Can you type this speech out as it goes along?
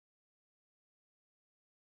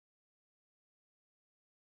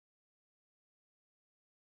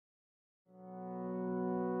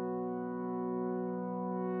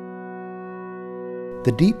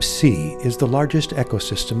The deep sea is the largest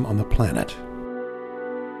ecosystem on the planet.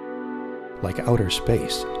 Like outer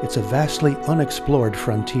space, it's a vastly unexplored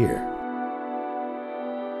frontier.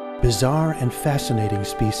 Bizarre and fascinating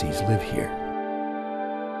species live here.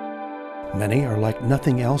 Many are like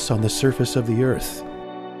nothing else on the surface of the Earth.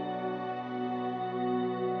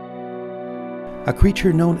 A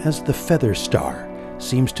creature known as the feather star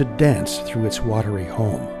seems to dance through its watery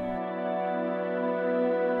home.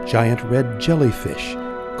 Giant red jellyfish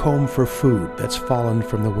comb for food that's fallen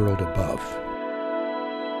from the world above.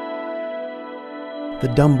 The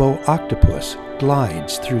Dumbo octopus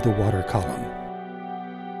glides through the water column.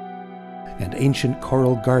 And ancient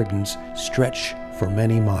coral gardens stretch for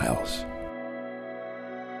many miles.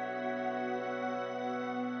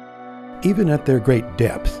 Even at their great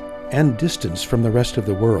depth and distance from the rest of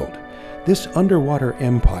the world, this underwater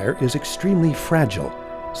empire is extremely fragile,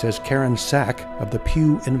 says Karen Sack of the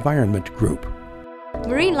Pew Environment Group.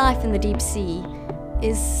 Marine life in the deep sea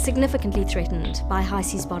is significantly threatened by high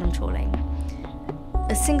seas bottom trawling.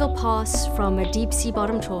 A single pass from a deep sea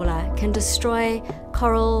bottom trawler can destroy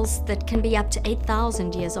corals that can be up to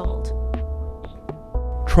 8,000 years old.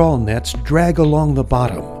 Trawl nets drag along the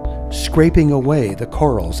bottom, scraping away the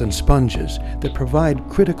corals and sponges that provide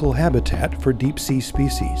critical habitat for deep sea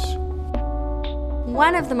species.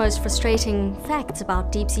 One of the most frustrating facts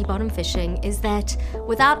about deep sea bottom fishing is that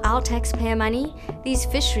without our taxpayer money, these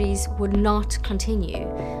fisheries would not continue.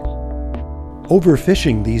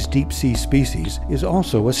 Overfishing these deep sea species is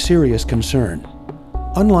also a serious concern.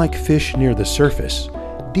 Unlike fish near the surface,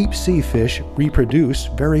 deep sea fish reproduce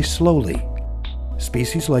very slowly.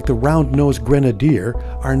 Species like the round-nosed grenadier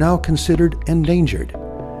are now considered endangered,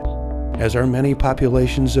 as are many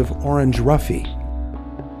populations of orange roughy.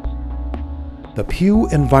 The Pew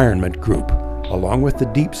Environment Group, along with the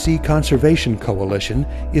Deep Sea Conservation Coalition,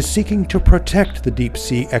 is seeking to protect the deep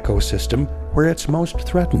sea ecosystem where it's most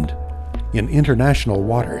threatened, in international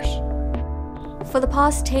waters. For the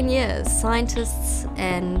past 10 years, scientists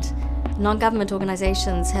and non-government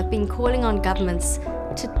organizations have been calling on governments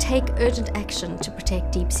to take urgent action to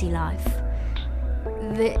protect deep sea life.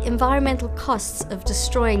 The environmental costs of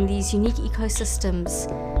destroying these unique ecosystems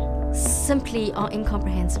simply are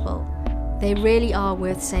incomprehensible. They really are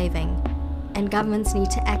worth saving, and governments need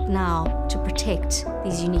to act now to protect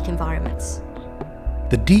these unique environments.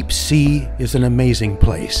 The deep sea is an amazing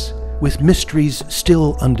place, with mysteries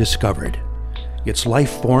still undiscovered. Its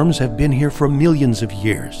life forms have been here for millions of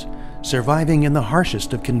years, surviving in the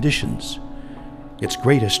harshest of conditions. Its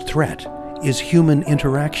greatest threat is human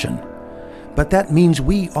interaction, but that means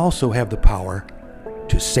we also have the power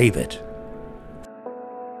to save it.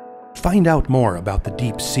 Find out more about the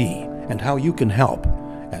deep sea and how you can help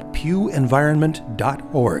at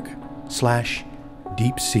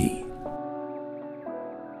pewenvironment.org/deepsea.